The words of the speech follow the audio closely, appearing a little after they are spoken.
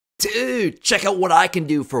Dude, check out what I can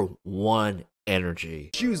do for 1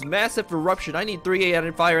 energy. Choose Massive Eruption. I need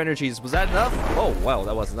 3 fire energies. Was that enough? Oh, wow,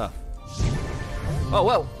 that was enough. Oh,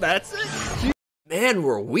 well, that's it. Man,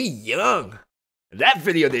 were we young. That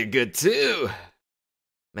video did good, too.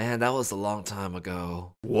 Man, that was a long time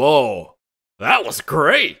ago. Whoa, that was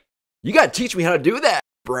great. You gotta teach me how to do that.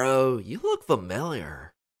 Bro, you look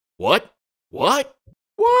familiar. What? What?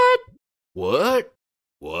 What? What?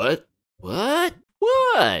 What? What?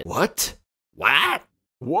 What? What? What?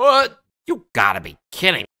 What? You gotta be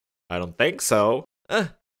kidding. I don't think so.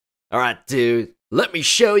 Alright, dude. Let me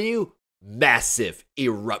show you Massive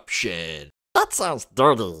Eruption. That sounds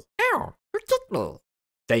dirty. Ow, ridiculous.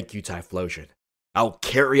 Thank you, Typhlosion. I'll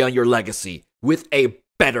carry on your legacy with a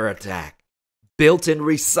better attack, built-in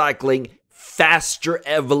recycling, faster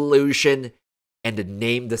evolution, and a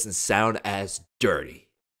name doesn't sound as dirty.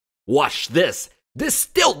 Watch this.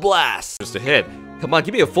 Distilled Blast! Just a hit. Come on,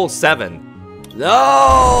 give me a full 7.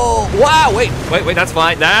 No! Wow, wait, that's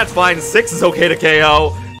fine. That's fine. 6 is okay to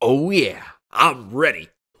KO. Oh yeah, I'm ready.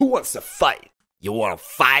 Who wants to fight? You wanna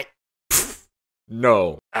fight? Pfft.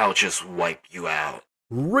 No. I'll just wipe you out.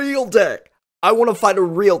 Real deck. I wanna fight a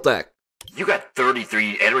real deck. You got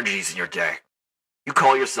 33 energies in your deck. You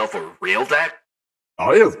call yourself a real deck?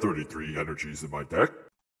 I have 33 energies in my deck.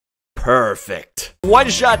 Perfect. One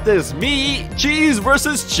shot this. Me, cheese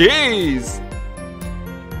versus cheese.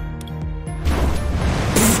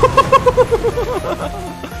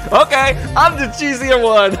 Okay, I'm the cheesier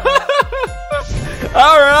one.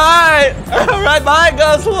 Alright, bye,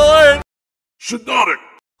 Guzzlord. Shinotic.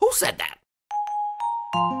 Who said that?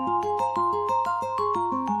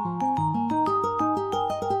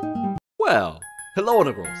 Well, hello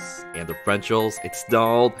integrals and the Frenchels, it's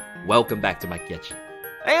Donald. Welcome back to my kitchen.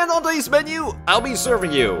 And on today's menu, I'll be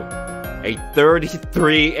serving you a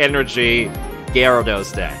 33 energy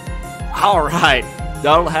Gyarados deck. Alright,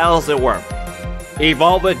 Donald, how does it work?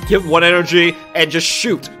 Evolve it, give 1 energy, and just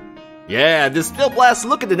shoot. Yeah, Distilled Blast,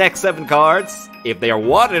 look at the next 7 cards. If they are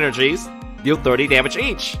 1 energies, deal 30 damage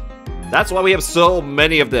each. That's why we have so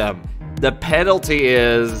many of them. The penalty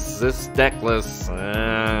is this deckless.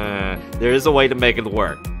 There is a way to make it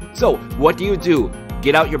work. So, what do?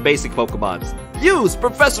 Get out your basic Pokemons. Use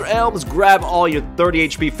Professor Elm's grab all your 30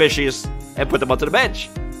 HP fishies and put them onto the bench.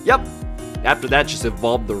 Yep. After that, just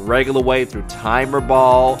evolve the regular way through Timer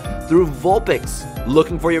Ball, through Vulpix,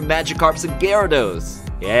 looking for your Magikarps and Gyarados.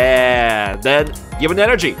 Yeah, then give an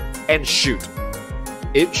energy and shoot.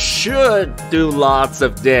 It should do lots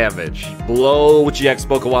of damage. Blow GX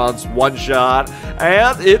Pokemon's 1 shot,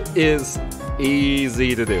 and it is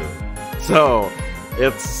easy to do. So,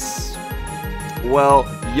 it's... well,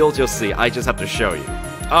 you'll just see. I just have to show you.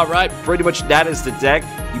 Alright, pretty much that is the deck.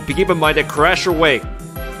 You keep in mind that Crash or Wake,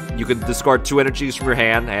 you can discard 2 energies from your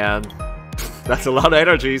hand, and that's a lot of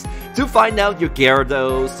energies. To find out your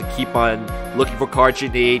Gyarados, to keep on looking for cards you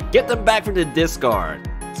need, get them back from the discard.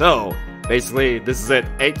 So, basically, this is it.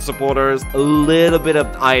 8 supporters, a little bit of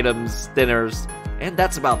items, thinners, and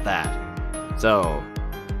that's about that. So,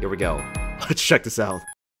 here we go. Let's check this out.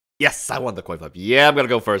 Yes, I won the coin flip. Yeah, I'm gonna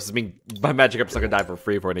go first. I mean, my Magikarp's not gonna die for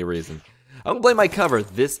free for any reason. I'm gonna play my cover.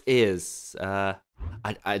 This is, I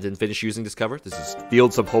didn't finish using this cover. This is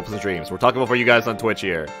Fields of Hopes and Dreams. We're talking about for you guys on Twitch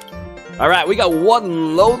here. Alright, we got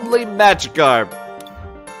 1 lonely Magikarp.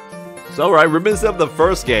 So, alright, reminiscent of the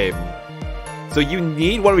first game. So you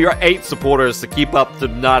need one of your 8 supporters to keep up, to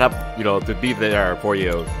not have, you know, to be there for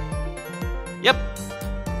you. Yep.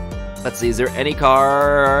 Let's see, is there any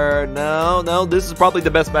card? No, this is probably the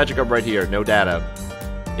best Magikarp right here. No data.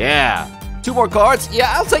 Yeah. 2 more cards?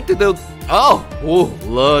 Yeah, I'll take the dude. Oh, ooh,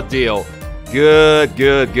 good deal.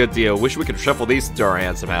 Good deal. Wish we could shuffle these to our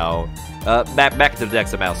hand somehow. Back to the deck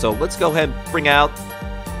somehow. So let's go ahead and bring out...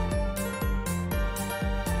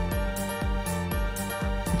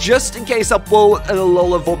 just in case I'll pull a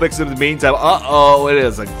Alola Vulpix in the meantime. Uh-oh, it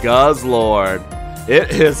is a Guzzlord. It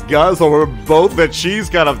is Guzzlord, both the cheese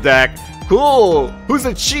kind of deck. Cool. Who's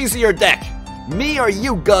the cheesier deck? Me or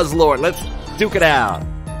you, Guzzlord? Let's duke it out.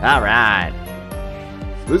 Alright.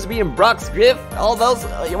 Who's me and Brock's Griff? All those,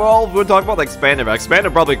 we're talking about the Expander, but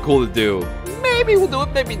Expander probably cool to do. Maybe we'll do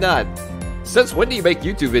it, maybe not. Since when do you make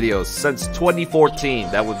YouTube videos? Since 2014.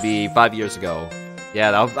 That would be 5 years ago.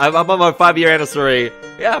 Yeah, I'm on my 5-year anniversary.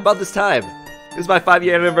 Yeah, about this time. This is my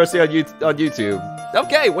 5-year anniversary on YouTube.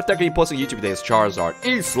 Okay, what deck are you posting on YouTube today? Is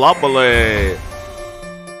Charizard. Sloppily.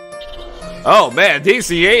 Oh man,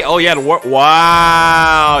 DCA. Oh yeah,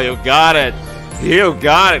 wow, you got it. You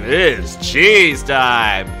got it. It is cheese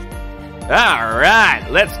time. All right,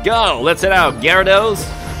 let's go. Let's head out, Gyarados.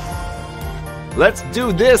 Let's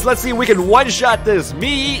do this. Let's see if we can one-shot this.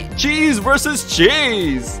 Me, cheese versus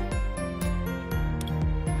cheese.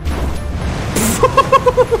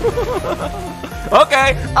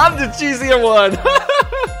 Okay, I'm the cheesier one.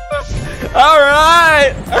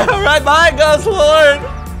 Alright, bye, Ghost Lord.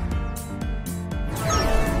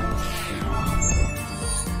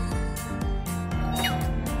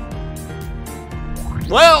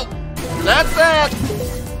 Well, that's that.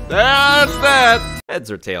 That's that.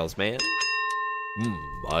 Heads or tails, man?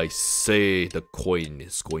 I say the coin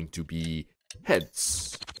is going to be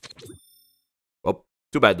heads. Oh,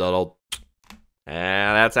 too bad, Donald.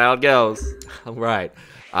 And that's how it goes. Alright.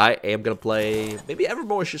 I am gonna play... Maybe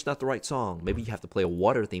Evermore is just not the right song. Maybe you have to play a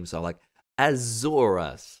water theme song like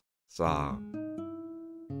Azura's song.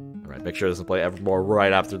 Alright, make sure it doesn't play Evermore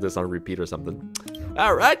right after this on repeat or something.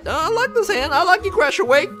 Alright, I like this hand. I like you, Crash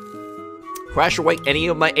Awake. Crash Awake, any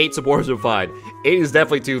of my 8 supporters are fine. 8 is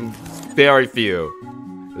definitely too very few.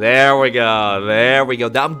 There we go. There we go.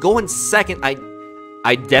 Now I'm going second. I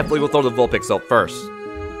definitely will throw the Vulpix out first.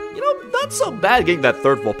 You know, not so bad getting that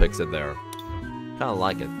third Vulpix in there. Kinda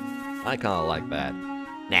like it. I kinda like that.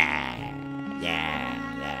 Nah.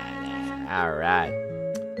 Alright.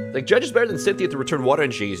 The judge is better than Cynthia to return water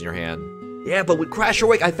and cheese in your hand. Yeah, but with Crash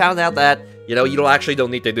Awake, I found out that, you know, you don't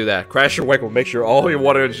need to do that. Crash Awake will make sure all your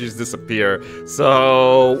water energies disappear.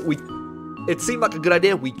 So, it seemed like a good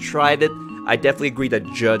idea. We tried it. I definitely agree that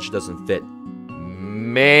Judge doesn't fit.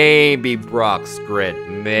 Maybe Brock's Grit.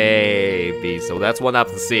 Maybe. So that's one up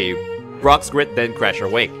to see. Brock's Grit, then Crash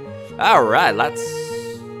Awake. Alright, let's...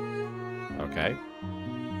 Okay.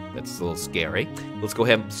 That's a little scary. Let's go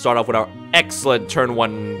ahead and start off with our excellent turn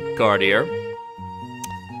 1 card here.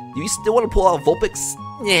 Do you still want to pull out Vulpix?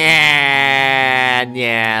 Yeah,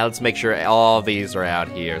 let's make sure all these are out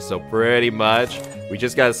here. So pretty much, we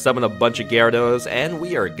just gotta summon a bunch of Gyarados, and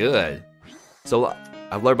we are good. So,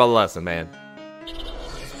 I've learned about the lesson, man.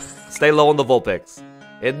 Stay low on the Vulpix.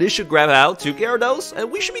 And this should grab out 2 Gyarados,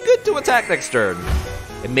 and we should be good to attack next turn.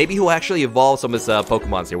 And maybe he'll actually evolve some of his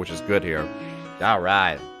Pokemons here, which is good here.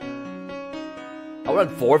 Alright. I'll run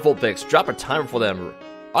 4 Vulpix, drop a timer for them.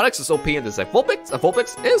 Onyx is OP in this deck.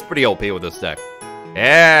 Vulpix is pretty OP with this deck.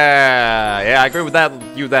 Yeah, I agree with that.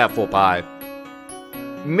 You that, Full Pie.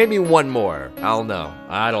 Maybe one more. I don't know.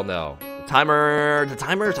 The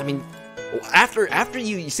timers, I mean, after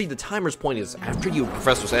you see the timer's point is, after you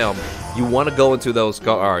Professor's Elm, you want to go into those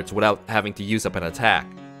cards without having to use up an attack.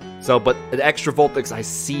 So, but an extra Vulpix, I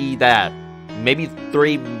see that. Maybe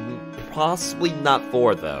 3, possibly not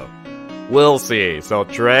 4, though. We'll see. So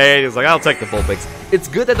trade is like, I'll take the Vulpix. It's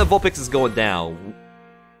good that the Vulpix is going down.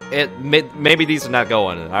 Maybe these are not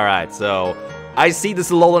going. Alright, so I see this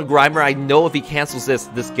Alolan Grimer. I know if he cancels this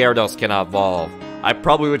Gyarados cannot evolve. I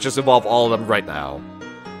probably would just evolve all of them right now.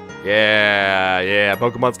 Yeah,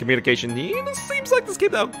 Pokemon's communication. It seems like this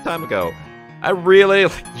came out time ago. I really,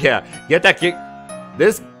 yeah, get that kick.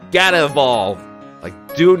 This gotta evolve.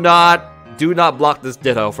 Like, do not block this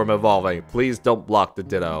Ditto from evolving. Please don't block the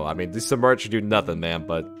Ditto. I mean, this Submerge should do nothing, man,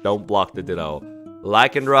 but don't block the Ditto.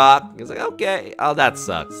 Lycanroc, he's like, okay. Oh, that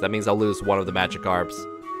sucks. That means I'll lose one of the Magikarps.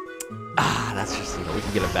 That's just, you know, we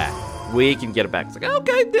can get it back. It's like,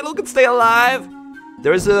 okay, Ditto can stay alive.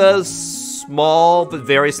 There's a small but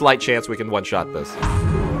very slight chance we can one-shot this.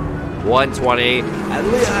 120.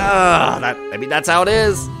 I mean, that's how it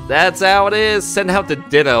is. Send out the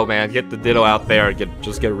Ditto, man. Get the Ditto out there and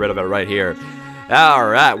just get rid of it right here.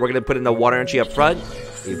 Alright, we're going to put in the Water Energy up front.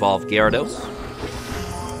 Evolve Gyarados.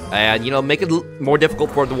 And, you know, make it more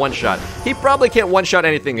difficult for the one-shot. He probably can't one-shot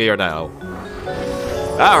anything here now.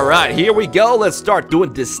 Alright, here we go. Let's start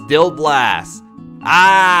doing Distilled Blast. 4,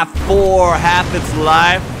 half its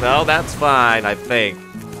life. No, that's fine, I think.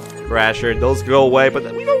 Crasher, those go away, but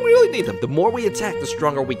we don't really need them. The more we attack, the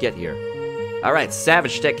stronger we get here. Alright,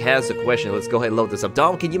 Savage Tech has a question. Let's go ahead and load this up.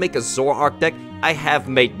 Dom, can you make a Zoroark deck? I have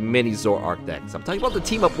made many Zoroark decks. I'm talking about the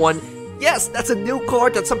team-up one. Yes, that's a new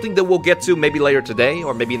card. That's something that we'll get to maybe later today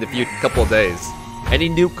or maybe in the couple of days. Any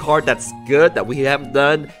new card that's good that we haven't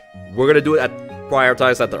done, we're going to do it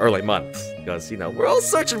prioritize at the early months. Because, you know, we're all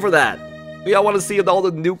searching for that. We all want to see all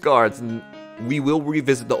the new cards, and we will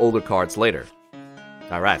revisit the older cards later.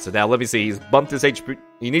 Alright, so now let me see. He's bumped his HP.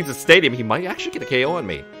 He needs a stadium. He might actually get a KO on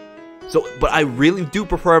me. So, but I really do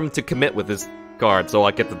prefer him to commit with this card so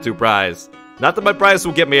I get the 2 prize. Not that my prize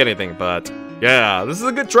will get me anything, but yeah, this is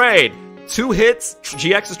a good trade. 2 hits.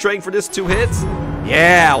 GX is trading for this 2 hits.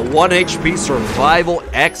 Yeah, 1 HP survival.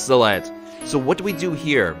 Excellent. So what do we do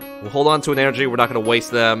here? We'll hold on to an energy. We're not going to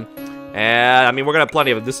waste them. And, I mean, we're going to have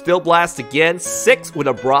plenty of it. Distilled Blast again. 6 with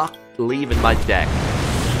a Brock leave in my deck.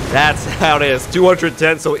 That's how it is.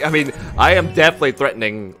 210. So I mean, I am definitely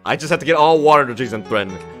threatening. I just have to get all water energies and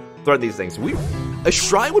threaten these things. A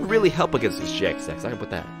shrine would really help against these GX-X. I can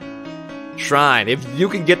put that. Shrine. If you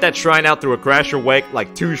can get that shrine out through a Crash or Wake,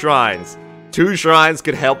 like 2 shrines. 2 shrines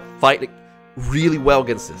could help fight really well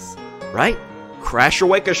against this, right? Crash or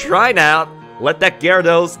Wake a shrine out. Let that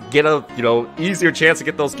Gyarados get a, easier chance to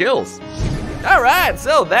get those kills. Alright,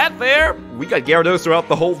 so that there. We got Gyarados throughout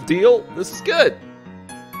the whole deal. This is good.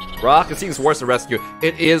 Brock, it seems worse than Rescue.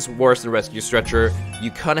 It is worse than Rescue Stretcher.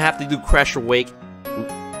 You kind of have to do Crash or Wake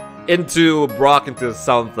into Brock into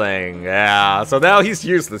something. Yeah, so now he's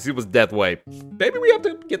useless. He was Death Wave. Maybe we have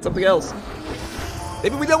to get something else.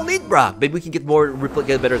 Maybe we don't need Brock. Maybe we can get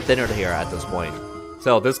better thinner here at this point.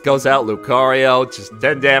 So this goes out, Lucario, just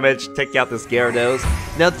 10 damage, take out this Gyarados.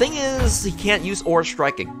 Now the thing is, he can't use Aura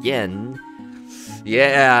Strike again.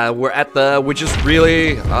 Yeah, we're just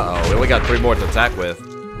really, we only got 3 more to attack with.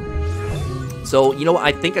 So,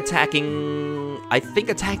 I think attacking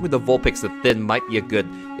with the Vulpix, the Thin, might be a good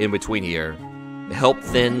in-between here. Help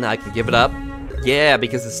Thin, I can give it up. Yeah,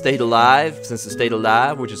 because it stayed alive. Since it stayed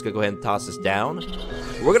alive, we're just gonna go ahead and toss this down.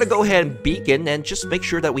 We're gonna go ahead and Beacon and just make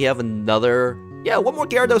sure that we have one more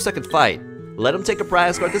Gyarados I can fight. Let him take a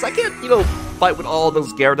prize card, because I can't, fight with all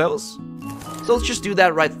those Gyarados. So let's just do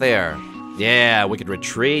that right there. Yeah, we could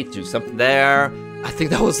retreat, do something there. I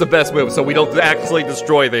think that was the best move, so we don't actually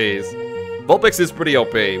destroy these. Vulpix is pretty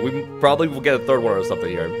OP. We probably will get a 3rd one or something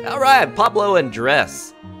here. Alright, Pablo and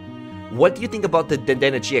Dress. What do you think about the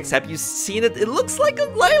Dendena GX? Have you seen it? It looks like a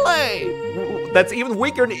Lele. That's even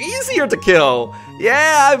weaker and easier to kill.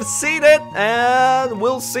 Yeah, I've seen it, and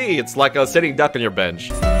we'll see. It's like a sitting duck on your bench.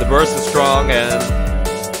 The burst is strong, and...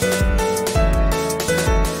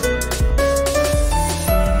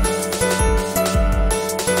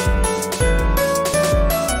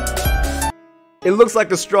 it looks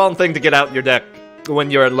like a strong thing to get out your deck when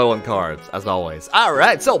you're low on cards, as always.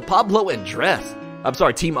 Alright, so Pablo and Dress. I'm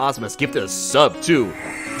sorry, Team Awesome has gifted a sub to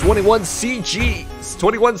 21C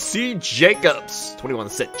Jacobs. 21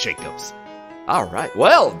 Set Jacobs. Alright,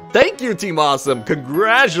 well, thank you, Team Awesome.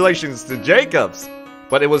 Congratulations to Jacobs.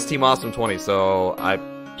 But it was Team Awesome 20, so I'm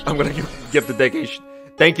gonna give the dedication.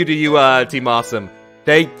 Thank you to you, Team Awesome.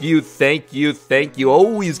 Thank you.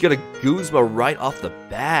 Oh, he's gonna Guzma right off the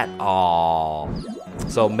bat. Aww.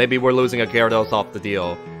 So maybe we're losing a Gyarados off the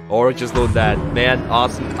deal. Or just load that. Man,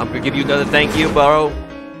 awesome. I'm gonna give you another thank you, bro.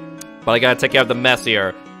 But I gotta take care of the mess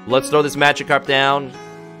here. Let's throw this Magikarp down.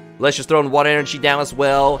 Let's just throw in Water Energy down as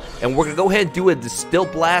well. And we're gonna go ahead and do a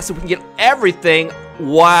Distilled Blast so we can get everything.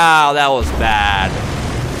 Wow, that was bad.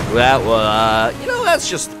 That was, that's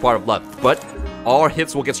just part of luck. But all our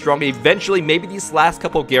hits will get stronger. Eventually, maybe these last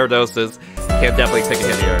couple of Gyaradoses can definitely take a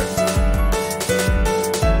hit here.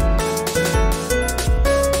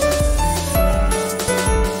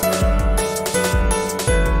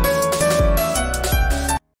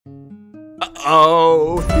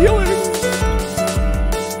 Uh-oh, healing!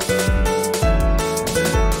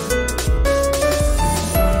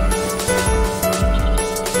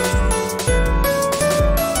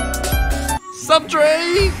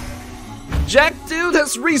 Subtrade! Jack Dude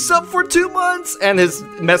has resubbed for 2 months, and his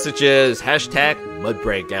message is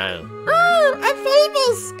 #Mudbreaker. I'm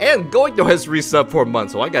famous! And Goito has resubbed for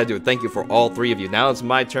months, so I gotta do a thank you for all 3 of you. Now it's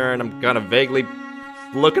my turn. I'm kind of vaguely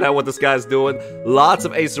looking at what this guy's doing. Lots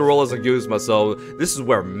of Acerolas and Guzma, so this is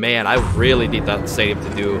where, man, I really need that save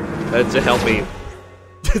to do to help me.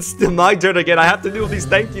 It's still my turn again. I have to do these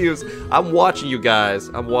thank yous. I'm watching you guys.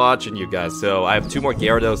 So I have 2 more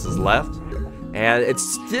Gyaradoses left. And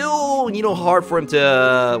it's still, hard for him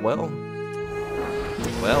to, well,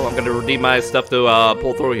 I'm going to redeem my stuff to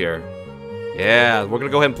pull through here. Yeah, we're going to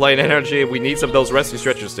go ahead and play an energy. We need some of those rescue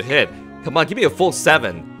stretchers to hit. Come on, give me a full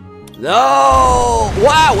 7. No!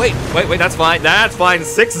 Wow, wait, that's fine.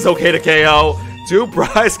 6 is okay to KO. 2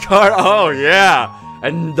 prize card, oh yeah.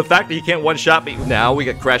 And the fact that you can't one-shot me, now we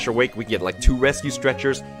get Crash or Wake, we get like 2 rescue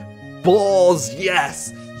stretchers. Balls,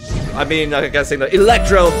 yes. I mean, I gotta say the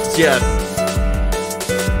Electrodes, yes.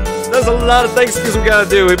 There's a lot of things we gotta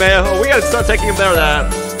do, man. Oh, we gotta start taking him there, that.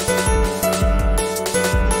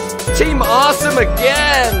 Team Awesome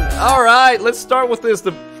again! Alright, let's start with this.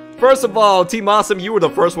 First of all, Team Awesome, you were the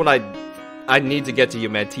first one I need to get to you,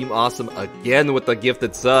 man. Team Awesome again with the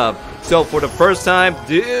gifted sub. So for the first time,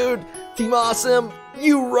 dude, Team Awesome,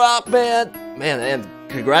 you rock, man. Man, and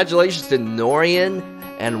congratulations to Norian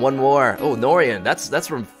and one more. Oh, Norian, that's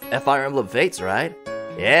from Fire Emblem Fates, right?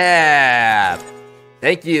 Yeah!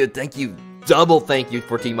 Thank you, double thank you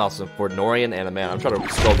for Team Awesome, for Norian and man, I'm trying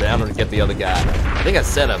to scroll down and get the other guy. I think I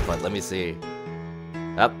said him, but let me see.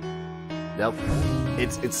 Nope.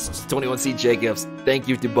 it's 21CJ gifts. Thank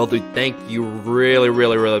you to both of you. Thank you really,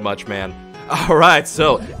 really, really much, man. All right,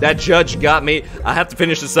 so that judge got me. I have to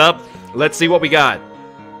finish this up. Let's see what we got.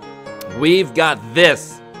 We've got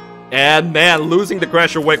this. And man, losing the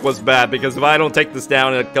Crasher Wake was bad because if I don't take this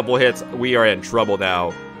down in a couple hits, we are in trouble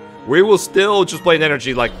now. We will still just play an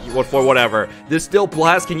energy like for whatever. Distilled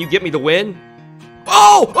Blast, can you get me the win?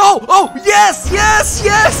 Oh, yes,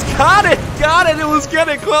 got it, it was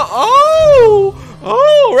getting close.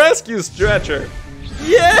 Oh, rescue stretcher.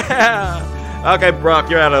 Yeah. Okay, Brock,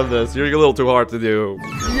 you're out of this. You're a little too hard to do.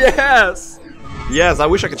 Yes, I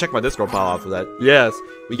wish I could check my Discord pile after that. Yes,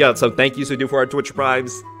 we got some thank yous to do for our Twitch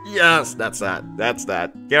Primes. Yes, that's that.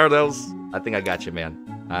 Gyarados, I think I got you,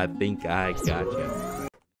 man. I think I got you.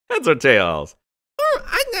 Heads or tails? Oh,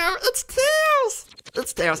 I know, it's tails.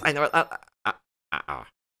 It's tails, I know it.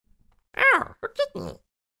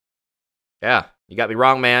 Yeah, you got me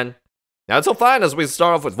wrong, man. Now it's all fine as we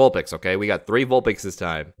start off with Vulpix, okay? We got 3 Vulpix this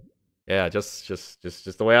time. Yeah, just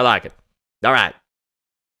the way I like it. All right.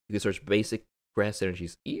 You can search basic grass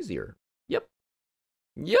energies easier.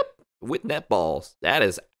 Yep, with netballs. That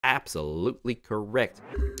is absolutely correct.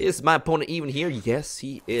 Is my opponent even here? Yes,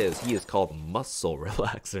 he is. He is called Muscle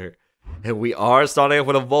Relaxer. And we are starting off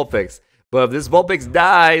with a Vulpix. But if this Vulpix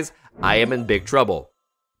dies, I am in big trouble.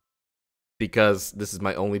 Because this is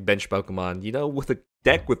my only bench Pokemon. You know, with a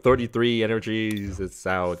deck with 33 energies, that's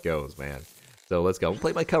how it goes, man. So let's go.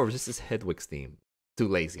 Play my cover. This is Hedwig's theme. Too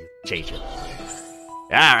lazy. Change it.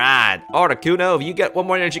 Alright. Articuno, if you get one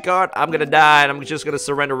more energy card, I'm gonna die and I'm just gonna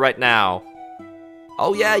surrender right now.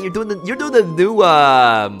 Oh yeah, you're doing the new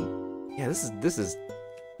yeah, this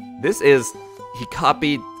is he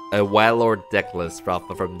copied a Wildlord deck list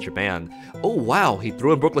from Japan. Oh wow, he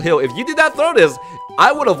threw in Brooklyn Hill. If you did not throw this,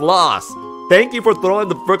 I would have lost. Thank you for throwing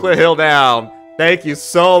the Brooklyn Hill down. Thank you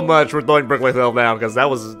so much for throwing Brooklyn Hill down, because I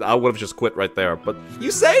would have just quit right there. But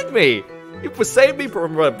you saved me. You saved me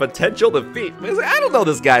from a potential defeat. I don't know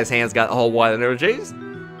this guy's hands got all wild energies.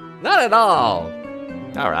 Not at all.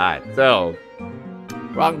 Alright, so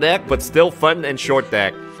wrong deck, but still fun and short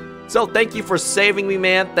deck. So thank you for saving me,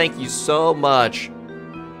 man. Thank you so much.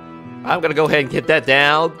 I'm gonna go ahead and get that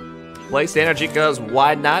down. Place the energy, because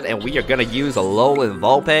why not? And we are gonna use a Alolan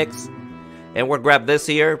Vulpix. And we'll grab this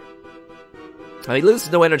here. He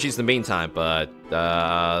loses no energies in the meantime, but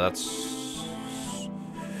that's...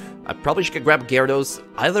 I probably should grab Gyarados,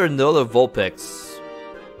 either another Vulpix.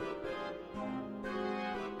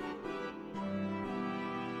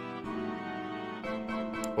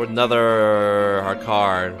 Or another hard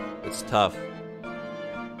card. It's tough.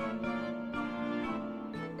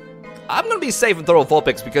 I'm gonna be safe and throw a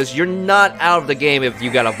Vulpix because you're not out of the game if you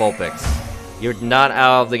got a Vulpix. You're not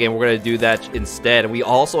out of the game. We're gonna do that instead. And we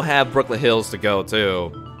also have Brooklyn Hills to go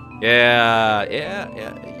too. Yeah.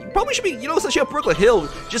 You probably should be, you know, since you have Brooklyn Hill,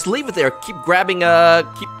 just leave it there. Keep grabbing the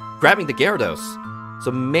Gyarados.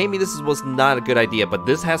 So maybe this was not a good idea, but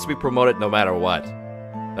this has to be promoted no matter what.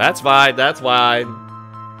 That's fine.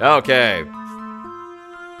 Okay.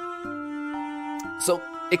 So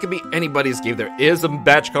it could be anybody's game. There is a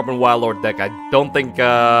Batch Carbon Wildlord deck. I don't think,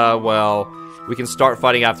 well, we can start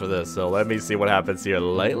fighting after this. So let me see what happens here.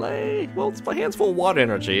 Lele? Well, it's my hand's full of water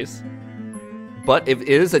energies. But if it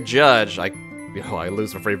is a judge, I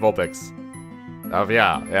lose for free Vulpix.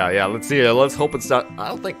 Yeah. Let's see. Let's hope it's not. I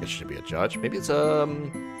don't think it should be a judge. Maybe it's a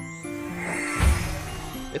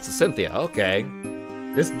Cynthia. Okay.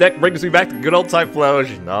 This deck brings me back to good old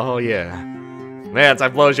Typhlosion. Oh yeah, man,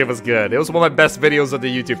 Typhlosion was good. It was one of my best videos on the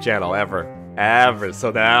YouTube channel ever.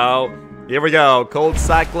 So now here we go. Cold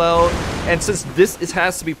Cyclone, and since this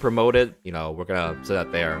has to be promoted, you know, we're gonna set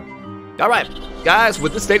that there. All right, guys,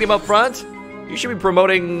 with the stadium up front, you should be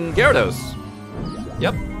promoting Gyarados.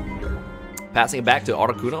 Yep. Passing it back to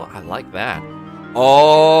Articuno. I like that.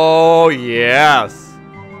 Oh, yes.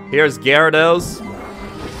 Here's Gyarados.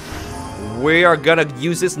 We are gonna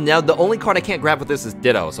use this. Now, the only card I can't grab with this is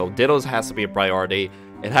Ditto. So Dittos has to be a priority.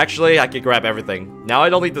 And actually, I can grab everything. Now I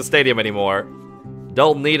don't need the stadium anymore.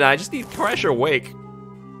 Don't need it. I just need Crasher Wake.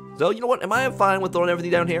 So, you know what? Am I fine with throwing everything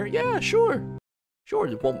down here? Yeah, sure. Sure,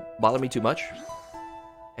 it won't bother me too much.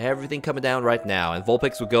 Everything coming down right now. And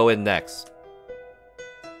Vulpix will go in next.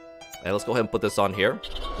 And let's go ahead and put this on here.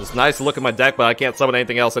 It's nice to look at my deck, but I can't summon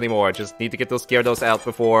anything else anymore. I just need to get those Gyarados out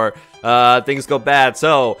before things go bad.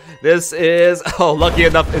 So, this is, lucky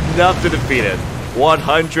enough to defeat it.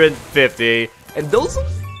 150. And those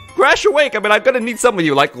Crasher Wake, I mean, I'm gonna need some of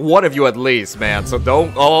you, like one of you at least, man. So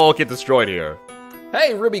don't all get destroyed here.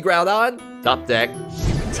 Hey, Ruby Groudon. Top deck.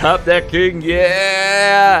 Top deck king,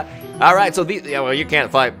 yeah! Alright, so these, yeah, well, you can't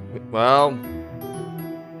fight, well...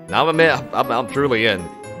 Now I'm truly in.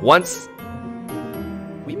 Once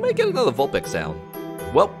we might get another Vulpix down.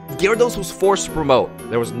 Well, Gyarados was forced to promote.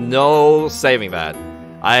 There was no saving that.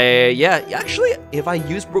 Yeah, actually, if I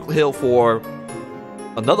used Brooklyn Hill for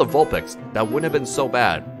another Vulpix, that wouldn't have been so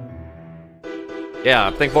bad. Yeah,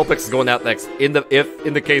 I think Vulpix is going out next in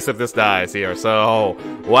the case if this dies here. So,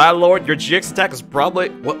 wow, Lord, your GX attack is probably...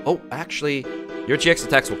 Well, oh, actually, your GX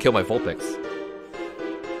attacks will kill my Vulpix.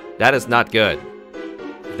 That is not good.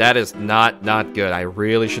 That is not good. I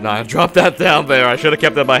really should not have dropped that down there. I should have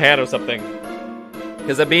kept it in my hand or something.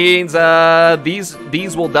 Because it means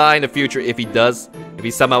these will die in the future if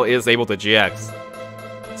he somehow is able to GX.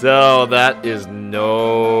 So that is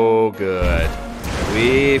no good.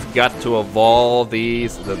 We've got to evolve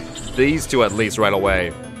these two at least right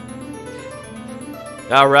away.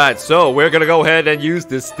 Alright, so we're gonna go ahead and use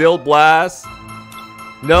Distilled Blast.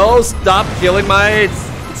 No, stop killing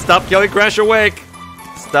stop killing Crash Awake.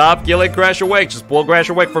 Stop killing Crash Awake. Just pull Crash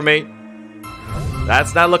Awake for me.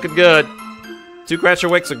 That's not looking good. 2 Crash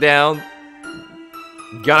Awakes are down.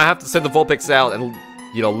 Gonna have to send the Vulpix out and,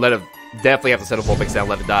 you know, let it... Definitely have to send a Vulpix down,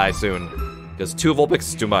 let it die soon. Because 2 Vulpix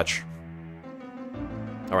is too much.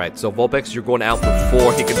 Alright, so Vulpix, you're going out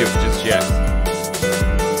before he can do just GX.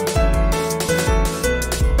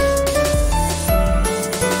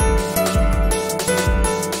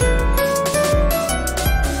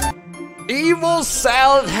 Evil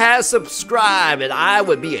Salad has subscribed, and I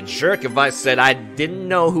would be a jerk if I said I didn't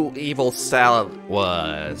know who Evil Salad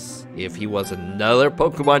was. If he was another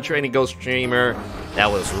Pokemon Training Go streamer, that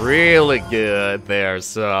was really good there.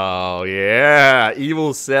 So, yeah,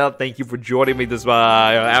 Evil Salad, thank you for joining me this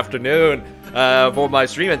afternoon for my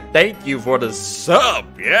stream, and thank you for the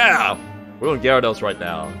sub. Yeah, we're on Gyarados right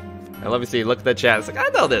now. And let me see, look at the chat. It's like, I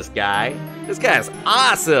know this guy. This guy is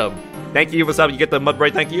awesome. Thank you, Evil Salad. You get the mud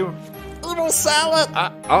braid, thank you. Evil Salad!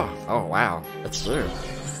 Oh, wow. That's true.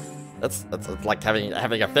 That's like having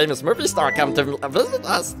a famous movie star come to visit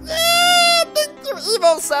us. Yeah, thank you,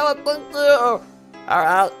 Evil Salad, thank you!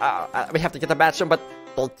 Alright, we have to get the match soon, but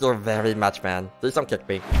thank you very much, man. Please don't kick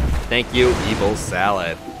me. Thank you, Evil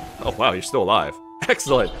Salad. Oh, wow, you're still alive.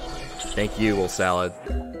 Excellent. Thank you, Evil Salad.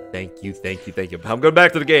 Thank you. I'm going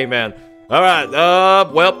back to the game, man. Alright,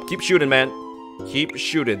 well, keep shooting, man. Keep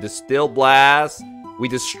shooting. Distill Blast. We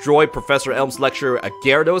destroyed Professor Elm's lecture, a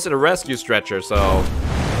Gyarados, and a rescue stretcher, so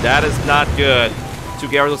that is not good. 2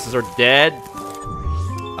 Gyaradoses are dead.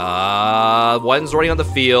 One's already on the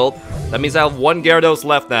field. That means I have 1 Gyarados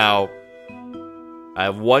left now. I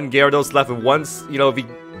have 1 Gyarados left, and once, you know,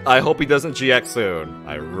 I hope he doesn't GX soon.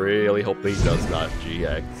 I really hope he does not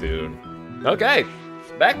GX soon. Okay,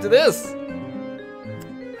 back to this.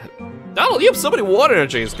 Donald, you have so many water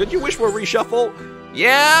energies. Could you wish for a reshuffle?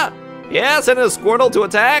 Yeah, send a Squirtle to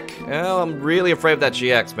attack? Oh, I'm really afraid of that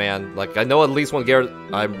GX, man. Like, I know at least 1 Gyarados...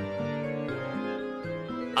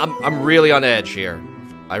 I'm really on edge here.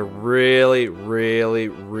 I really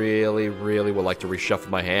would like to reshuffle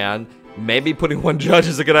my hand. Maybe putting 1 Judge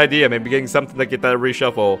is a good idea. Maybe getting something to get that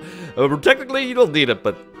reshuffle. Technically, you don't need it,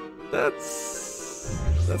 but that's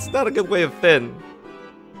not a good way of Finn.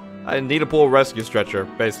 I need to pull a rescue stretcher,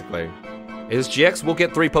 basically. His GX will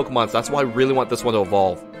get 3 Pokemon, so that's why I really want this one to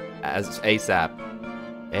evolve. As ASAP.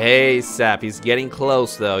 He's getting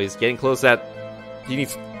close, though. He's getting close he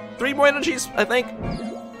needs 3 more energies, I think.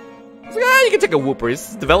 He's like, you can take a Wooper.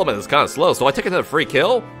 His development is kind of slow, so I take another free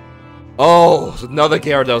kill. Oh, another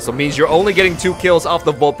Gyarados. So it means you're only getting 2 kills off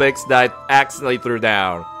the Vulpix that I accidentally threw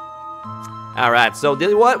down. Alright, so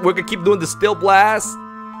you know what? We're gonna keep doing the Still Blast.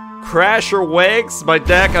 Crasher Wakes. My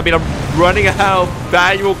deck, I mean, I'm running out of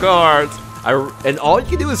valuable cards. And all you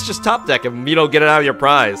can do is just top deck and, you know, get it out of your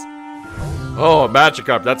prize. Oh,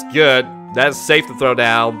 Magikarp, that's good. That's safe to throw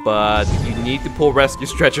down, but you need to pull rescue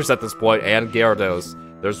stretchers at this point and Gyarados.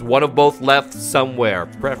 There's one of both left somewhere,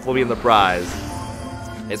 preferably in the prize.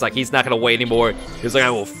 It's like he's not gonna wait anymore. He's like, I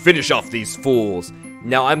will finish off these fools.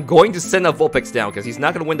 Now I'm going to send a Vulpix down because he's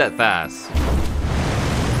not gonna win that fast.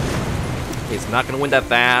 He's not gonna win that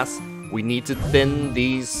fast. We need to thin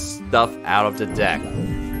these stuff out of the deck.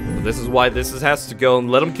 So this is why this has to go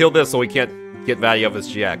and let him kill this so he can't get value of his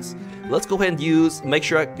GX. Let's go ahead and make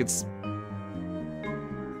sure I can...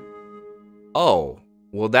 Oh,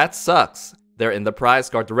 well that sucks. They're in the prize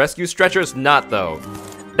card. The rescue stretcher is not, though.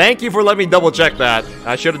 Thank you for letting me double check that.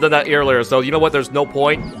 I should have done that earlier, so you know what? There's no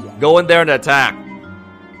point. Go in there and attack.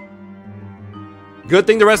 Good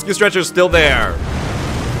thing the rescue stretcher is still there.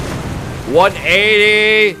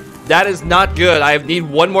 180. That is not good. I need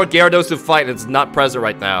 1 more Gyarados to fight, and it's not present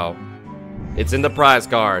right now. It's in the prize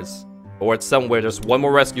cards. Or it's somewhere. There's one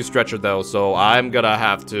more rescue stretcher, though, so I'm gonna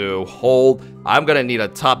have to hold. I'm gonna need a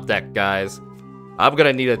top deck, guys. I'm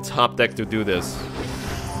gonna need a top deck to do this.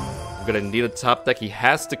 I'm gonna need a top deck. He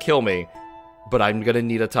has to kill me, but I'm gonna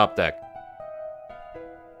need a top deck.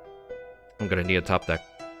 I'm gonna need a top deck.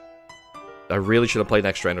 I really should have played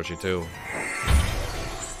extra energy, too.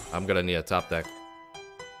 I'm gonna need a top deck.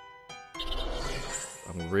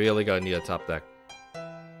 I'm really gonna need a top deck.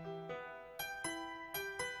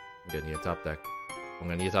 I'm gonna need a top deck. I'm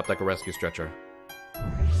gonna need a top deck or rescue stretcher.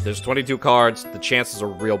 There's 22 cards. The chances are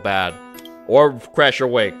real bad. Or Crash or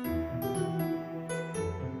Wake.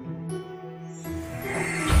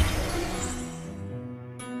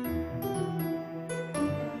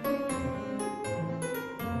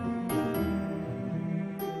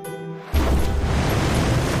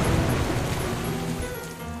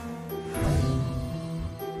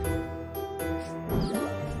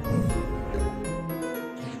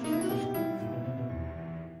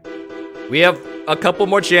 We have a couple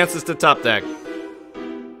more chances to top deck.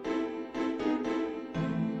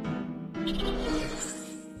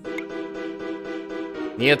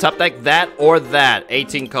 Need a top deck that or that.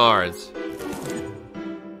 18 cards.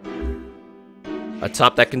 A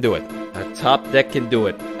top deck can do it. A top deck can do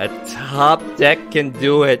it. A top deck can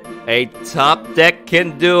do it. A top deck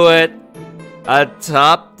can do it. A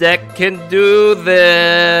top deck can do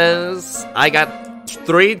this. I got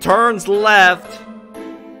 3 turns left.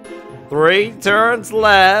 3 turns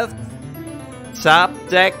left. Top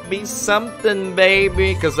deck be something,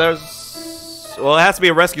 baby. Because there's... Well, it has to be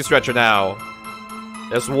a rescue stretcher now.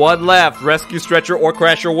 There's 1 left. Rescue stretcher or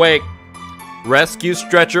Crash or Wake. Rescue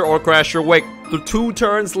stretcher or Crash or Wake. 2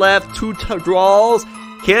 turns left. 2 draws.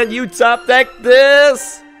 Can you top deck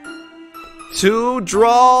this? 2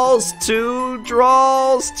 draws. 2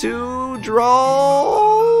 draws. 2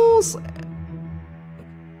 draws.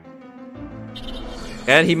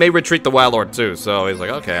 And he may retreat the Wild Lord too, so he's like,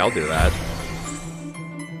 okay, I'll do that.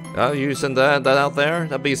 Oh, you send that out there?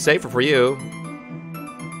 That'd be safer for you.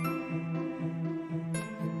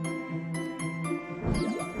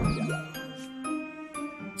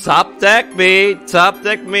 Top deck me, top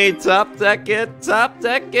deck me, top deck it, top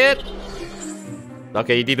deck it.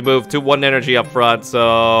 Okay, you need to move 2-1 energy up front,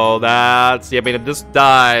 so that's... Yeah, I mean, if this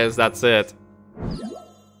dies, that's it.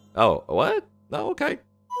 Oh, what? Oh, okay.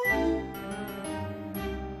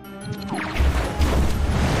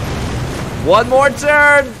 One more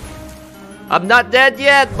turn! I'm not dead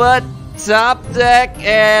yet, but top deck,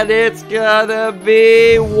 and it's gonna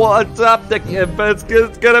be one top deck. If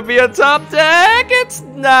it's gonna be a top deck, it's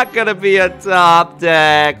not gonna be a top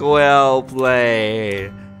deck. Well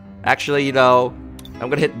played. Actually, you know, I'm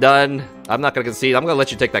gonna hit done. I'm not gonna concede. I'm gonna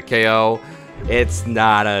let you take that KO. It's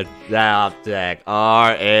not a top deck.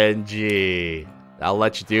 RNG. I'll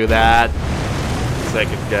let you do that.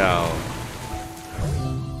 Second go.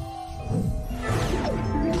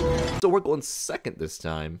 So we're going second this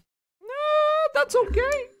time. That's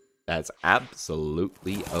okay. That's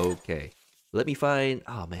absolutely okay. Let me find...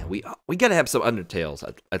 Oh, man. We gotta have some Undertales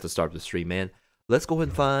at the start of the stream, man. Let's go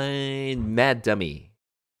and find Mad Dummy.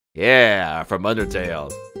 Yeah, from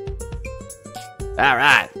Undertale.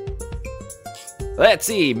 Alright. Let's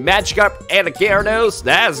see. Magikarp and a Gyarados.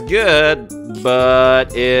 That's good.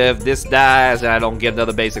 But if this dies and I don't get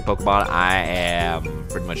another basic Pokemon, I am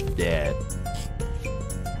pretty much dead.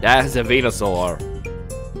 That's a Venusaur.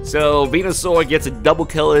 So, Venusaur gets a double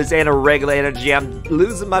colors and a regular energy. I'm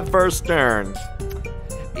losing my first turn.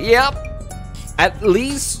 Yep. At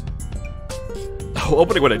least...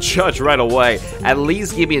 opening with a Judge right away. At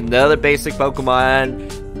least give me another basic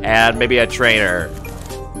Pokemon and maybe a trainer.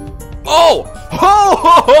 Oh!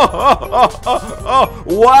 Oh!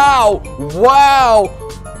 Wow! Wow!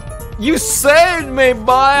 You saved me,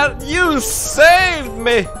 man! You saved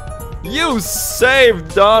me! You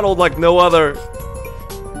saved Donald like no other.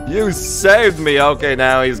 You saved me. Okay,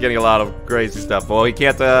 now he's getting a lot of crazy stuff. Well, he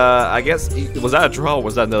can't, I guess, was that a draw or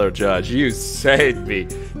was that another Judge? You saved me.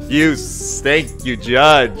 Thank you,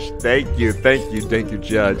 Judge. Thank you,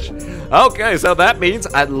 Judge. Okay, so that means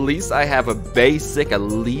at least I have a basic, at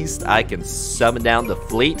least I can summon down the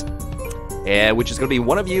fleet. And which is going to be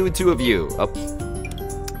one of you and 2 of you. Oh.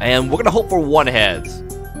 And we're going to hope for 1 heads.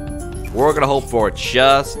 We're going to hope for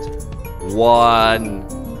just 1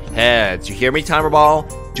 heads. You hear me, Timer Ball?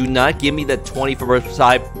 Do not give me that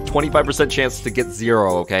 25% chance to get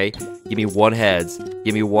 0, okay? Give me 1 heads.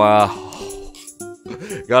 Give me 1.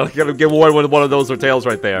 Gotta get one with one of those or tails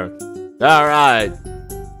right there. Alright.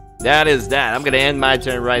 That is that. I'm gonna end my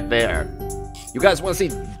turn right there. You guys want to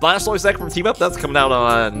see Blastoise Deck from Team Up? That's coming out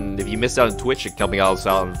on... If you missed out on Twitch, it's coming out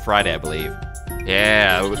on Friday, I believe.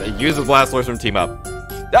 Yeah, use the Blastoise from Team Up.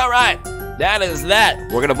 Alright, that is that.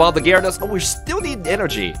 We're gonna evolve the Gyarados. Oh, we still need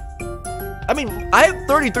energy. I mean, I have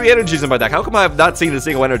 33 energies in my deck. How come I have not seen a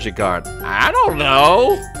single energy card? I don't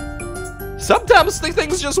know. Sometimes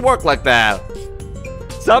things just work like that.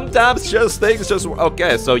 Sometimes things just work.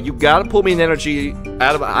 Okay, so you gotta pull me an energy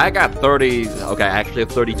out of. I got 30. Okay, I actually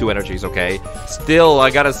have 32 energies. Okay, still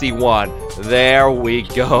I gotta see one. There we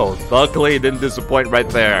go. Luckily, it didn't disappoint right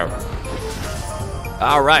there.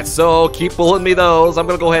 All right, so keep pulling me those. I'm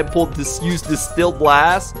gonna go ahead and use Distilled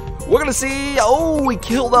Blast. We're gonna see. Oh, we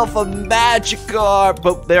killed off a Magikarp,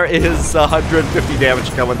 but there is 150 damage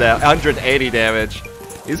coming down. 180 damage.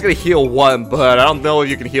 He's gonna heal one, but I don't know if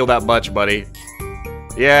you can heal that much, buddy.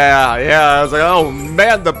 Yeah, I was like, oh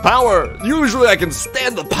man, the power. Usually I can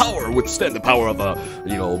withstand the power of,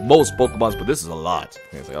 most Pokemons, but this is a lot.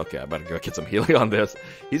 And it's like, okay, I better go get some healing on this.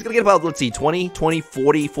 He's gonna get about, let's see, 20,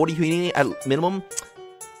 40 healing at minimum.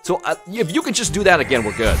 So if you can just do that again,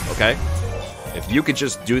 we're good, okay? If you could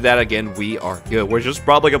just do that again, we are good. We're just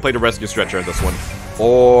probably gonna play the Rescue Stretcher in this one.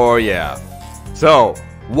 Or, yeah. So,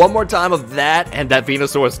 one more time of that, and that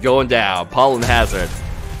Venusaur is going down. Pollen Hazard.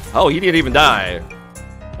 Oh, he didn't even die.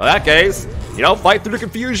 In that case, fight through the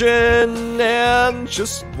confusion and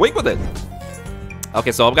just wait with it.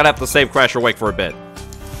 Okay, so I'm gonna have to save Crash or Wake for a bit.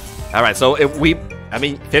 Alright, so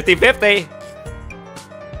 50-50.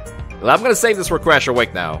 Well, I'm gonna save this for Crash or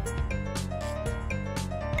Wake now.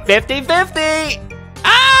 50-50!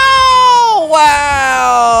 Oh,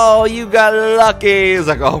 wow! You got lucky. It's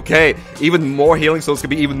like, okay, even more healing, so it's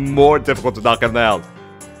gonna be even more difficult to knock him out.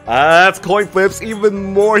 That's coin flips,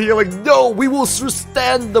 even more healing. No, we will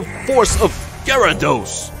withstand the force of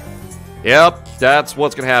Gyarados. Yep, that's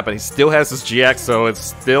what's gonna happen. He still has his GX, so it's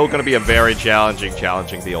still gonna be a very challenging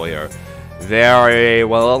deal here. Very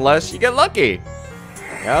well, unless you get lucky.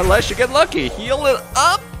 Heal it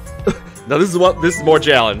up. No, this is more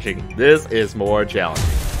challenging. This is more challenging.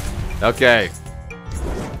 Okay.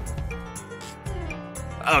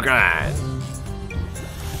 Okay.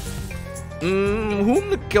 Whom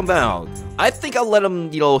to come out? I think I'll let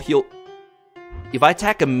him, heal. If I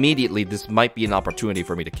attack immediately, this might be an opportunity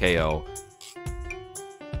for me to KO.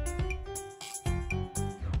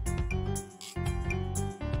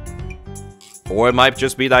 Or it might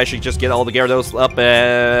just be that I should just get all the Gyarados up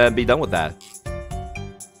and be done with that.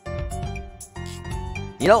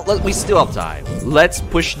 We still have time. Let's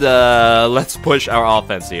push our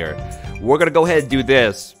offense here. We're gonna go ahead and do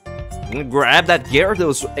this. I'm gonna grab that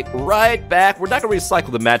Gyarados right back. We're not gonna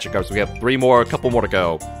recycle the Magikarp, so we have a couple more to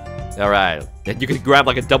go. Alright. And you can grab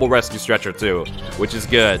like a double Rescue Stretcher too, which is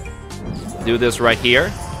good. Do this right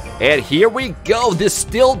here. And here we go,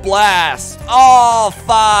 Distilled Blast. All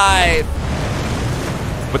 5.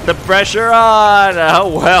 Put the pressure on.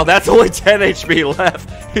 Oh, well, that's only 10 HP left.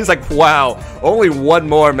 He's like, wow, only one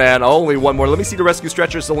more, man. Only one more. Let me see the Rescue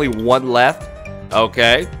Stretcher. There's only one left.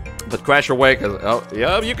 Okay. But Crash or Wake, oh,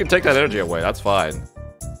 yeah, you can take that energy away. That's fine.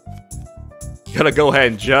 Gotta go ahead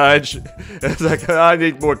and judge. It's like, I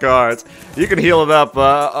need more cards. You can heal it up.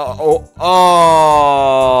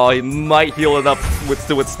 He might heal it up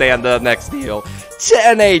to withstand the next heal.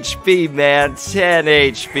 10 HP, man. 10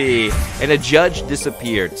 HP. And a judge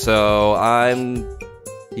disappeared. So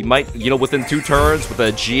he might, within 2 turns with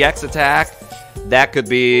a GX attack, that could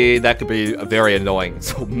be very annoying.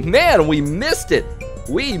 So, man, we missed it.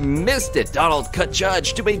 We missed it. Donald cut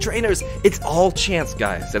judge. Too many trainers. It's all chance,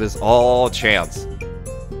 guys. It is all chance.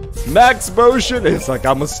 Max motion. It's like,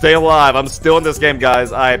 I'm gonna stay alive. I'm still in this game,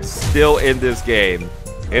 guys. I'm still in this game.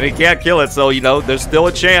 And he can't kill it, so, there's still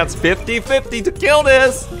a chance. 50-50 to kill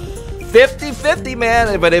this. 50-50,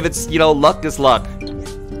 man. But if it's, luck is luck.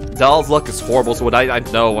 Doll's luck is horrible, so I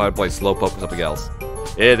know when I play Slowpoke or something else.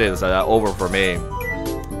 It is over for me.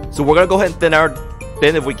 So we're gonna go ahead and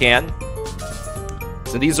thin if we can.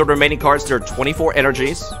 So these are the remaining cards. There are 24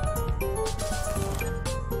 energies.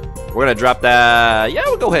 We're gonna drop that. Yeah,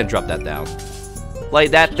 we'll go ahead and drop that down. Play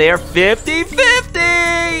that there.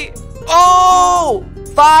 50-50! Oh!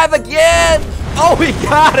 5 again! Oh, we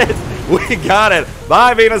got it! We got it!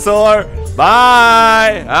 Bye, Venusaur!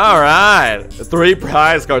 Bye! Alright. 3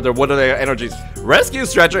 prize cards are one of their energies. Rescue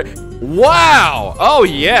Stretcher. Wow! Oh,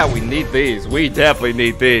 yeah, we need these. We definitely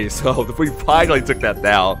need these. So we finally took that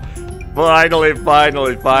down. Finally.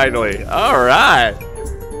 Alright.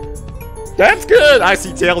 That's good. I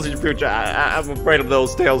see tails in your future. I'm afraid of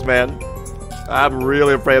those tails, man. I'm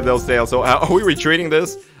really afraid of those tails. So are we retreating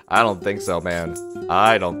this? I don't think so, man.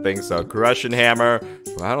 I don't think so. Crushing Hammer.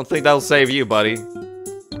 I don't think that'll save you, buddy.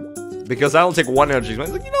 Because I don't take 1 energy. Like,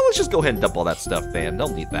 let's just go ahead and dump all that stuff, man.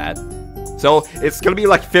 Don't need that. So it's gonna be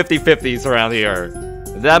like 50-50s around here.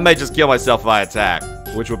 That might just kill myself if I attack,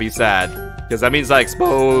 which would be sad, because that means I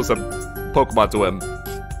expose a Pokemon to him.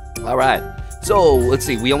 Alright, so let's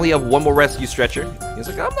see, we only have one more rescue stretcher. He's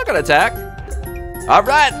like, I'm not gonna attack.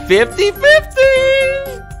 Alright,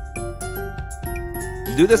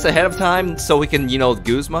 50-50! Do this ahead of time so we can, you know,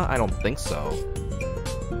 Guzma? I don't think so.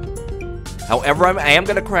 However, I am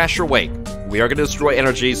gonna crash your wake. We are gonna destroy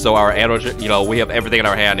energy, so our energy, you know, we have everything in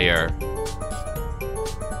our hand here.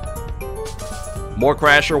 More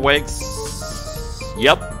Crasher Wakes.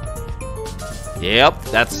 Yep. Yep,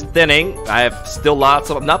 that's thinning. I have still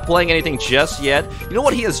lots of... I'm not playing anything just yet. You know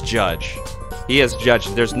what? He has Judge. He has Judge.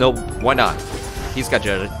 There's no... Why not? He's got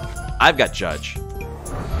Judge. I've got Judge.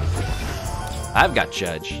 I've got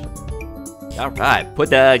Judge. Alright,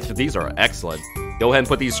 put that... These are excellent. Go ahead and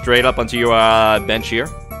put these straight up onto your bench here.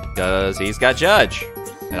 Because he's got Judge.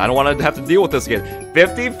 And I don't want to have to deal with this again.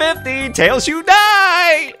 50-50! Tails, you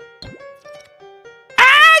die!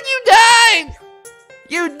 You died!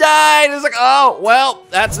 You died! It's like, oh, well,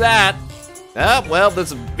 that's that. Well,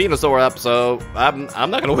 this is Venusaur up, so I'm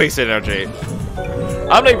not gonna waste energy.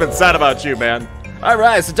 I'm not even sad about you, man.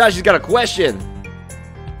 Alright, so Tashi's got a question.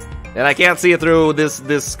 And I can't see it through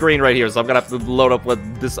this screen right here, so I'm gonna have to load up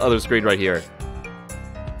with this other screen right here.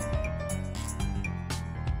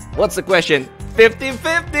 What's the question?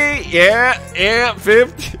 50-50! Yeah,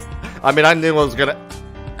 50. I mean, I knew it was gonna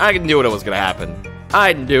happen. I knew it was gonna happen.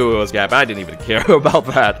 I didn't even care about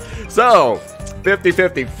that. So,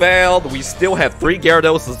 50-50 failed. We still have 3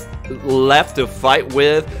 Gyarados left to fight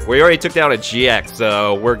with. We already took down a GX,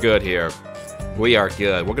 so we're good here. We are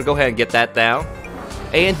good. We're gonna go ahead and get that down.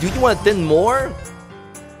 And do you want to thin more?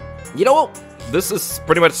 You know what? This is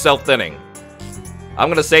pretty much self-thinning. I'm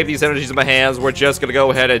gonna save these energies in my hands. We're just gonna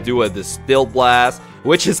go ahead and do a Distilled Blast,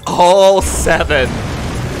 which is all 7.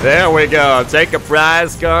 There we go. Take a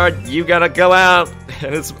prize card. You gotta go out.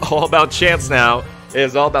 And it's all about chance now.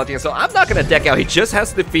 It's all about chance. So I'm not gonna deck out. He just has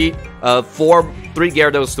to defeat 3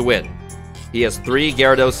 Gyarados to win. He has 3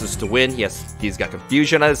 Gyaradoses to win. He's got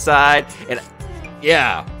Confusion on his side. And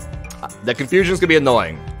yeah, the Confusion's gonna be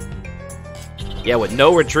annoying. Yeah, with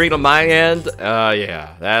no retreat on my end.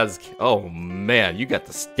 Yeah, that's... Oh, man. You got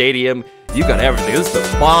the stadium. You got everything. This is the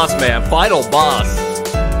boss, man. Final boss.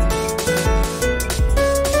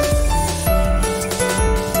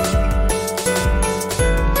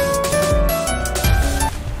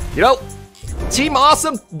 You know, Team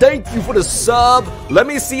Awesome, thank you for the sub. Let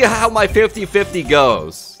me see how my 50-50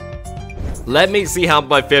 goes. Let me see how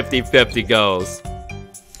my 50-50 goes.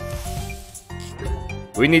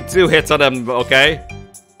 We need 2 hits on them, okay?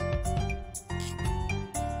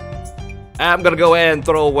 I'm gonna go ahead and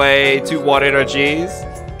throw away 2 water energies.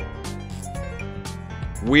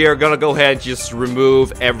 We are gonna go ahead and just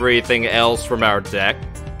remove everything else from our deck.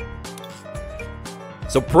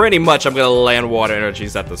 So pretty much I'm gonna land water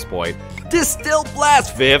energies at this point. Distilled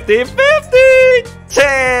Blast 50-50!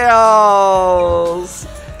 Tails!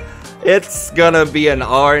 It's gonna be an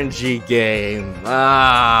RNG game.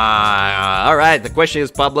 Alright, the question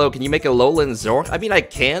is, Pablo, can you make a Lowland Zor? I mean, I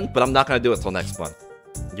can, but I'm not gonna do it till next month.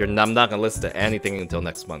 I'm not gonna listen to anything until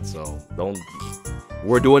next month, so don't...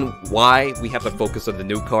 We're doing why we have to focus on the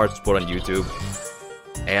new cards to put on YouTube.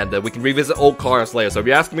 And we can revisit old cards later. So if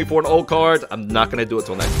you're asking me for an old card, I'm not gonna do it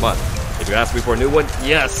till next month. If you're asking me for a new one,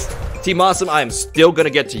 yes! Team Awesome, I am still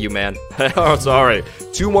gonna get to you, man. Oh, sorry.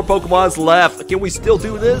 2 more Pokemons left. Can we still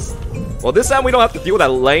do this? Well, this time we don't have to deal with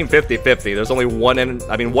that lame 50-50. There's only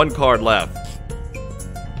one card left.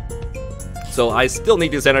 So I still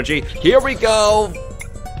need this energy. Here we go.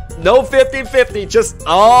 No 50-50, just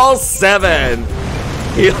all 7.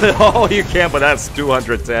 Oh, you can, but that's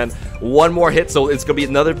 210. 1 more hit, so it's gonna be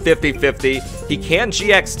another 50-50. He can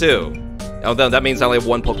GX too. Oh, no, that means I only have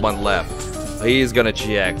 1 Pokemon left. He's gonna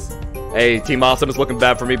GX. Hey, Team Awesome is looking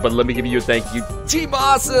bad for me, but let me give you a thank you. Team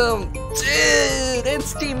Awesome! Dude,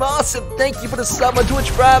 it's Team Awesome. Thank you for the sub on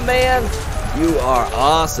Twitch Prime, man. You are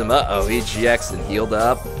awesome. Uh-oh, he GX'd and healed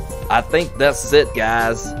up. I think that's it,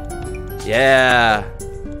 guys. Yeah.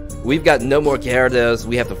 We've got no more Gyarados.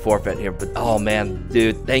 We have to forfeit here, but oh man,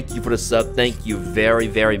 dude, thank you for the sub. Thank you very,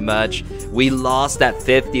 very much. We lost that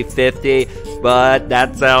 50-50, but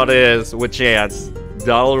that's how it is with chance.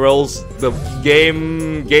 Donald rolls the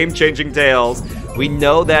game-changing Tails. We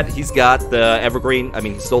know that he's got the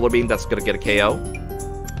Solar Beam that's gonna get a KO.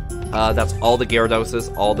 That's all the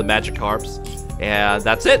Gyaradoses, all the Magikarps, and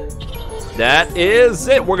that's it. That is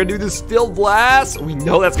it. We're gonna do the Distilled Blast. We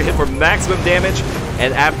know that's gonna hit for maximum damage,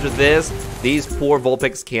 and after this, these poor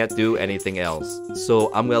Vulpix can't do anything else. So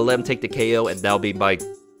I'm gonna let him take the KO, and that'll be my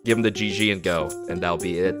give him the GG and go, and that'll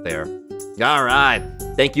be it there. All right,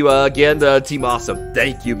 thank you again, Team Awesome.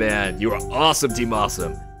 Thank you, man. You are awesome, Team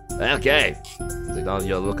Awesome. Okay, so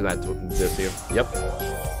you're looking at this here. Yep.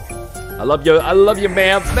 I love you,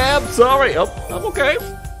 ma'am. Ma'am, sorry. Oh, I'm okay.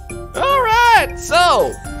 All right,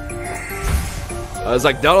 so. I was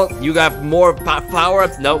like, no, you got more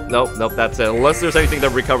power-ups? Nope, that's it. Unless there's anything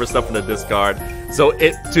that recovers stuff from the discard. So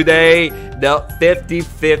today, no,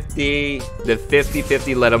 50-50. The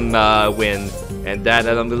 50-50 let him win. And that,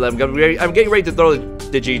 I'm getting ready to throw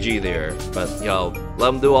the GG there. But, you know, let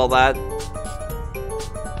him do all that.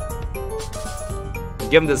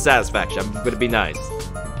 Give him the satisfaction. I'm going to be nice.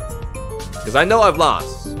 Because I know I've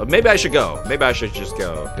lost. But maybe I should go. Maybe I should just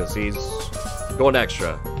go. Because he's going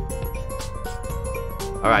extra.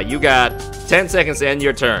 Alright, you got 10 seconds to end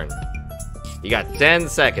your turn. You got 10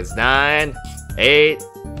 seconds. 9, 8,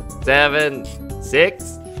 7,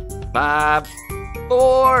 6, 5,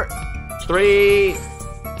 4, 3,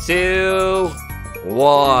 2, 1.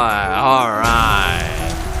 Alright.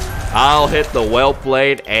 I'll hit the well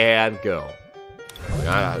played and go.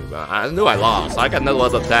 I knew I lost. I got no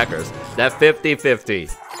other attackers. That 50-50.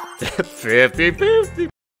 That 50-50.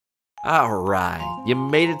 Alright, you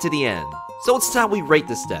made it to the end. So it's time we rate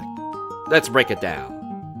this deck. Let's break it down.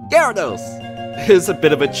 Gyarados is a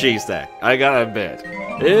bit of a cheese deck, I gotta admit.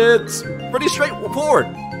 It's pretty straightforward.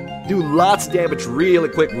 Do lots of damage really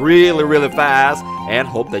quick, really fast, and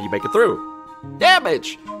hope that you make it through.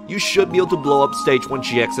 Damage! You should be able to blow up stage 1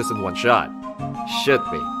 GXs in one shot. Should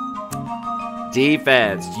be.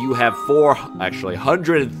 Defense, you have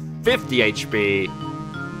 150 HP,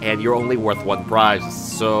 and you're only worth 1 prize,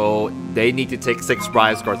 so they need to take 6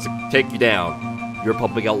 prize cards to take you down. You're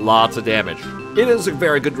pumping out lots of damage. It is a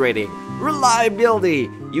very good rating. Reliability,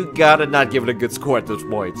 you gotta not give it a good score at those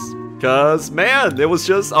points. Cause man, it was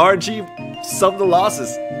just RNG sum the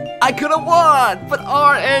losses. I could have won, but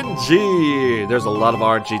RNG. There's a lot of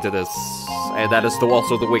RNG to this, and that is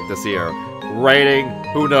also the weakness here. Rating,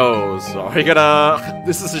 who knows? Are you gonna?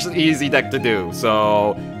 This is just an easy deck to do,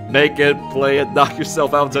 so make it, play it, knock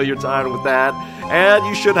yourself out until you're tired with that, and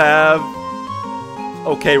you should have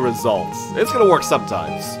okay results. It's gonna work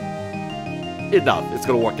sometimes. Enough. It's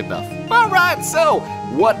gonna work enough. Alright, so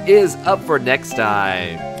what is up for next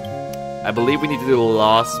time? I believe we need to do the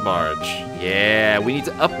Lost March. Yeah, we need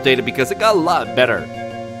to update it because it got a lot better.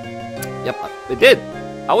 Yep, it did.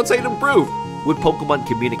 I would say it improved with Pokemon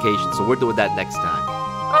communication, so we're doing that next time.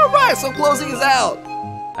 Alright, so closing is out.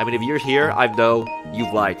 I mean, if you're here, I know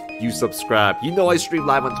you've liked, you subscribed. You know I stream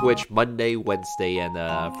live on Twitch Monday, Wednesday, and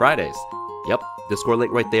Fridays. Yep, Discord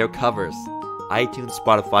link right there covers iTunes,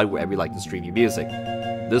 Spotify, wherever you like to stream your music.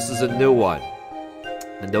 This is a new one.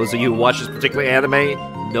 And those of you who watch this particular anime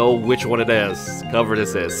know which one it is, cover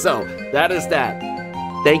this is. So, that is that.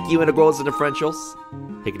 Thank you, Integrals and Differentials.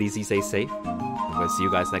 Take it easy, stay safe. I'm going to see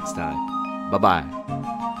you guys next time. Bye-bye.